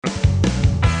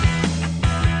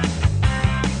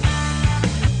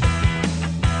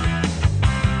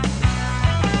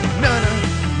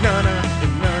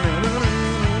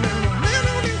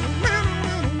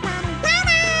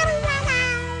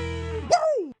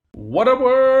Whaddup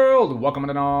World! Welcome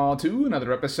all to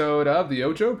another episode of the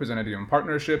Ocho, presented to you in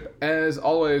partnership, as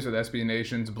always, with SB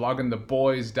Nation's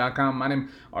bloggingtheboys.com. My name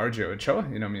is RJ Ochoa.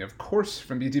 You know me, of course,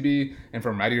 from BTB and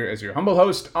from right here as your humble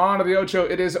host on the Ocho.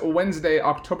 It is Wednesday,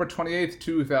 October 28th,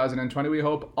 2020. We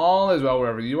hope all is well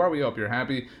wherever you are. We hope you're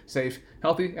happy, safe,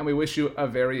 healthy, and we wish you a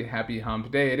very happy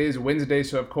hump day. It is Wednesday,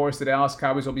 so of course the Dallas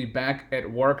Cowboys will be back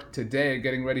at work today,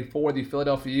 getting ready for the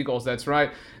Philadelphia Eagles. That's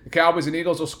right. The Cowboys and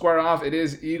Eagles will square off. It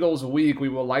is Eagles week. We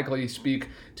will likely speak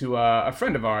to a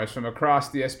friend of ours from across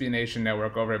the SB Nation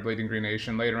network over at Bleeding Green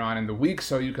Nation later on in the week,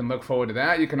 so you can look forward to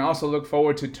that. You can also look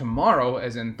forward to tomorrow,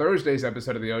 as in Thursday's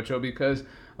episode of the Ocho, because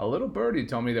a little birdie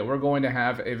told me that we're going to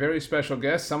have a very special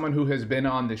guest, someone who has been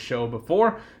on the show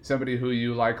before, somebody who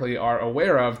you likely are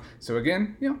aware of. So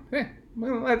again, hey,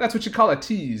 well, that's what you call a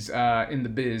tease in the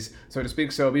biz, so to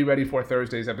speak. So be ready for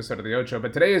Thursday's episode of the Ocho.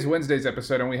 But today is Wednesday's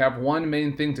episode, and we have one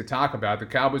main thing to talk about. The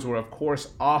Cowboys were, of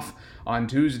course, off on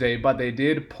Tuesday, but they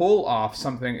did pull off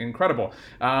something incredible.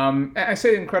 I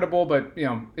say incredible, but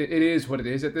it is what it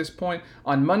is at this point.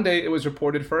 On Monday, it was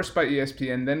reported first by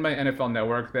ESPN, then by NFL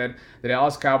Network, that the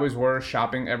Dallas Cowboys were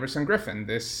shopping Everson Griffen.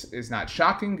 This is not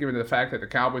shocking, given the fact that the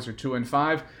Cowboys are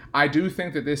 2-5. I do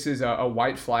think that this is a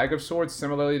white flag of sorts,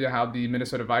 similarly to how the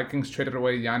Minnesota Vikings traded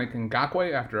away Yannick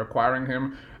Ngakoue after acquiring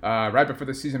him right before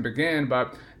the season began.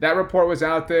 But that report was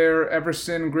out there.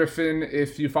 Everson Griffen,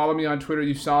 if you follow me on Twitter,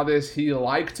 you saw this. He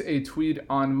liked a tweet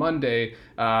on Monday,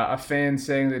 a fan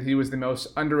saying that he was the most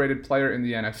underrated player in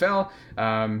the NFL.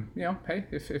 Hey,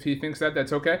 if he thinks that,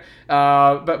 that's okay.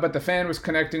 But the fan was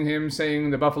connecting him,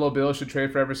 saying the Buffalo Bills should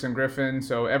trade for Everson Griffen.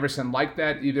 So Everson liked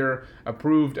that, either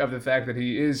approved of the fact that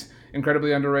he is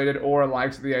incredibly underrated, or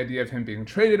liked the idea of him being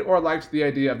traded, or liked the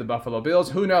idea of the Buffalo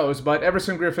Bills. Who knows? But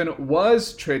Everson Griffen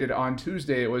was traded on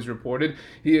Tuesday, it was reported.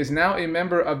 He is now a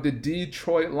member of the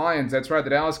Detroit Lions. That's right, the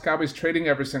Dallas Cowboys trading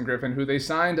Everson Griffen, who they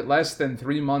signed less than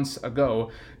 3 months ago,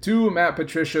 to Matt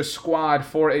Patricia's squad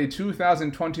for a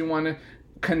 2021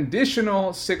 conditional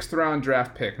 6th-round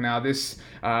draft pick. Now, this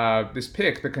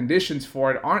pick, the conditions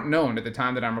for it aren't known at the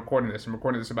time that I'm recording this. I'm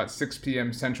recording this about 6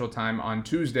 p.m. Central Time on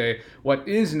Tuesday. What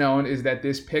is known is that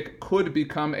this pick could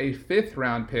become a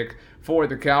 5th-round pick for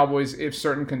the Cowboys if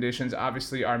certain conditions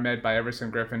obviously are met by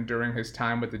Everson Griffen during his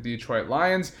time with the Detroit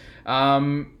Lions.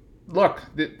 Look,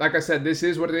 like I said, this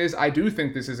is what it is. I do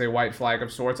think this is a white flag of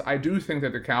sorts. I do think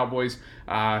that the Cowboys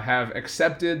have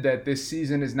accepted that this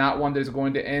season is not one that is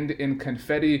going to end in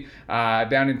confetti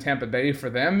down in Tampa Bay for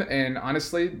them. And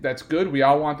honestly, that's good. We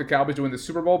all want the Cowboys to win the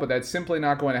Super Bowl, but that's simply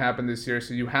not going to happen this year.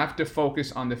 So you have to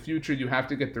focus on the future. You have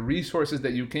to get the resources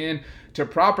that you can to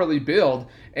properly build.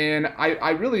 And I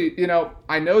really,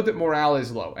 I know that morale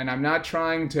is low, and I'm not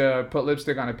trying to put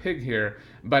lipstick on a pig here,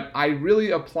 but I really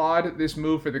applaud this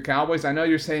move for the Cowboys. I know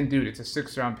you're saying, dude, it's a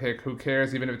 6th-round pick. Who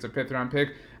cares, even if it's a 5th-round pick?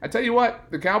 I tell you what,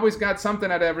 the Cowboys got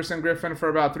something out of Everson Griffen for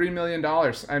about $3 million.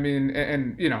 I mean,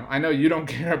 and I know you don't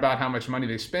care about how much money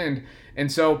they spend.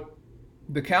 And so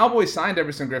the Cowboys signed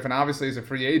Everson Griffen, obviously, as a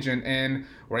free agent, and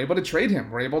were able to trade him.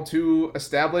 Were able to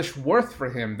establish worth for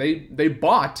him. They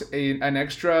bought an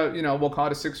extra, we'll call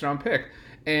it a 6th-round pick.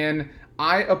 And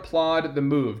I applaud the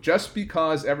move. Just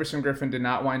because Everson Griffen did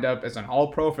not wind up as an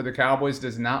All-Pro for the Cowboys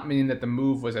does not mean that the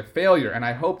move was a failure, and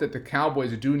I hope that the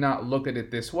Cowboys do not look at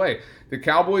it this way. The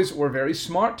Cowboys were very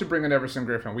smart to bring in Everson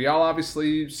Griffen. We all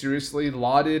obviously seriously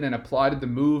lauded and applauded the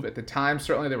move at the time.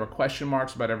 Certainly there were question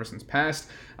marks about Everson's past,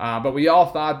 but we all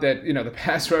thought that the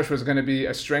pass rush was going to be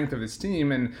a strength of this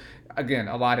team, and again,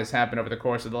 a lot has happened over the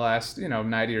course of the last,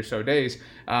 90 or so days.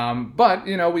 But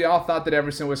we all thought that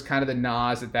Everson was kind of the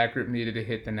Nas that group needed to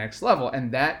hit the next level.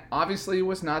 And that obviously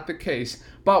was not the case.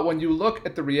 But when you look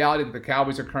at the reality that the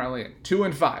Cowboys are currently in,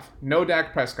 2-5, no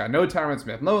Dak Prescott, no Tyron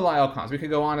Smith, no Lyle Collins. We could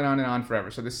go on and on and on forever.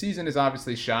 So the season is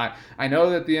obviously shot. I know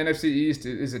that the NFC East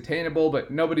is attainable,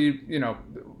 but nobody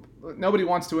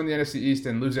wants to win the NFC East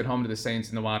and lose at home to the Saints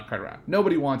in the wild card round.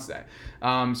 Nobody wants that.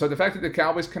 So the fact that the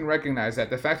Cowboys can recognize that,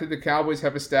 the fact that the Cowboys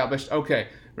have established, okay,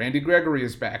 Randy Gregory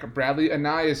is back, Bradley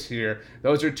Anae is here.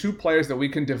 Those are 2 players that we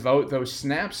can devote those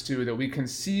snaps to, that we can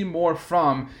see more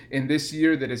from in this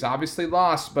year that is obviously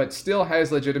lost, but still has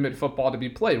legitimate football to be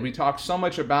played. We talk so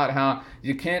much about how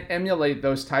you can't emulate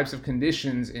those types of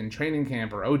conditions in training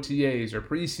camp or OTAs or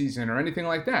preseason or anything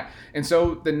like that. And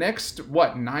so the next,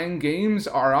 9 games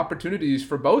are opportunities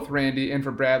for both Randy and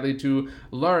for Bradley to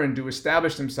learn, to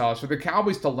establish themselves, for the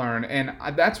Cowboys to learn. And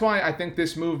that's why I think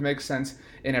this move makes sense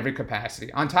in every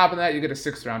capacity. On top of that, you get a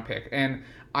 6th-round pick. And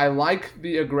I like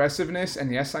the aggressiveness,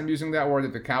 and yes, I'm using that word,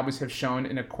 that the Cowboys have shown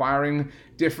in acquiring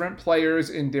different players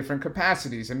in different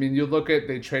capacities. I mean, you look at,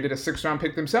 they traded a 6th-round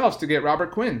pick themselves to get Robert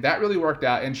Quinn. That really worked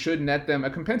out and should net them a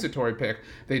compensatory pick.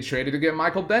 They traded to get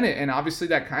Michael Bennett, and obviously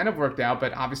that kind of worked out,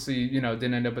 but obviously,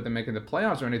 didn't end up with them making the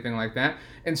playoffs or anything like that.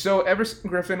 And so Everson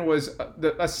Griffen was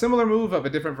a similar move of a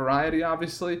different variety,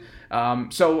 obviously.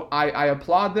 So I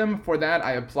applaud them for that.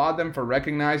 I applaud them for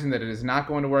recognizing that it is not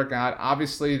going to work out.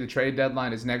 Obviously, the trade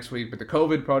deadline is next week, but the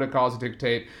COVID protocols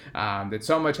dictate that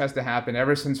so much has to happen.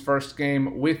 Everson's first game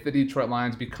with the Detroit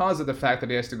Lions, because of the fact that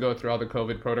he has to go through all the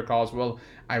COVID protocols, will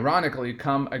ironically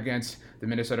come against the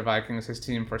Minnesota Vikings, his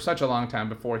team for such a long time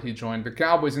before he joined the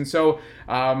Cowboys. And so,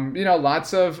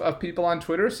 lots of people on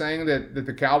Twitter saying that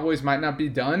the Cowboys might not be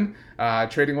done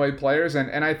trading away players,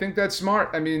 and I think that's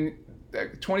smart. I mean,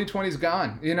 2020 is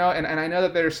gone, and I know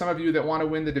that there's some of you that want to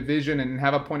win the division and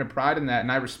have a point of pride in that,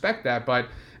 and I respect that, but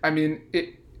I mean,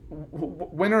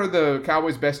 when are the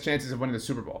Cowboys' best chances of winning the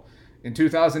Super Bowl? In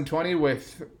 2020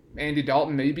 with Andy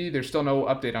Dalton, maybe. There's still no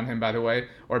update on him, by the way.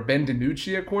 Or Ben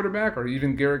DiNucci at quarterback, or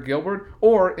even Garrett Gilbert.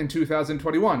 Or in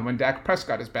 2021 when Dak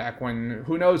Prescott is back, when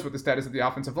who knows what the status of the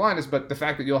offensive line is, but the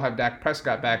fact that you'll have Dak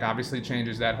Prescott back obviously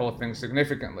changes that whole thing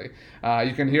significantly.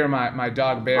 You can hear my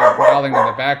dog Bear growling in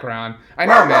the background. I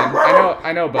know, man.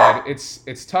 I know, bud.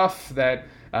 It's tough that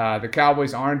the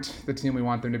Cowboys aren't the team we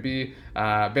want them to be.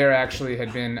 Bear actually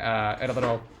had been at a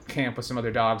little camp with some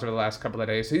other dogs over the last couple of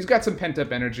days, so he's got some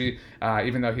pent-up energy,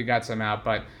 even though he got some out.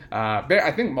 But Bear,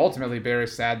 I think ultimately Bear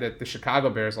is sad that the Chicago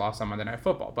Bears lost on Monday Night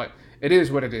Football, but it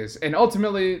is what it is. And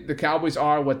ultimately, the Cowboys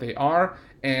are what they are,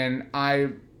 and I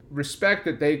respect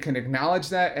that they can acknowledge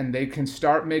that and they can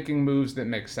start making moves that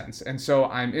make sense. And so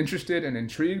I'm interested and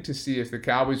intrigued to see if the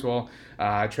Cowboys will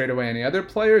trade away any other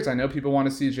players. I know people want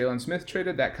to see Jalen Smith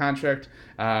traded. That contract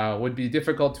would be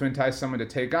difficult to entice someone to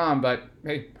take on, but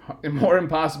hey, more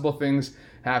impossible things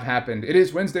have happened. It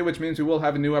is Wednesday, which means we will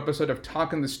have a new episode of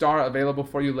Talkin' the Star available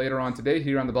for you later on today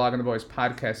here on the Blogging the Boys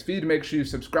podcast feed. Make sure you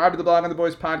subscribe to the Blogging the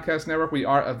Boys podcast network. We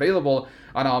are available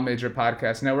on all major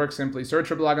podcast networks. Simply search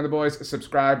for Blogging the Boys,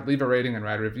 subscribe, leave a rating, and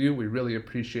write a review. We really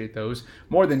appreciate those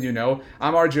more than you know.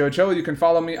 I'm RJ Ocho. You can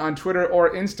follow me on Twitter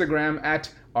or Instagram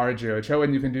at RJ Ocho,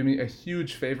 and you can do me a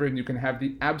huge favor and you can have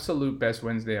the absolute best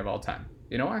Wednesday of all time.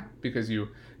 You know why? Because you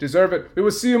deserve it. We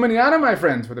will see you manana, my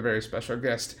friends, with a very special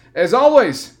guest. As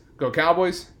always, go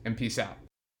Cowboys and peace out.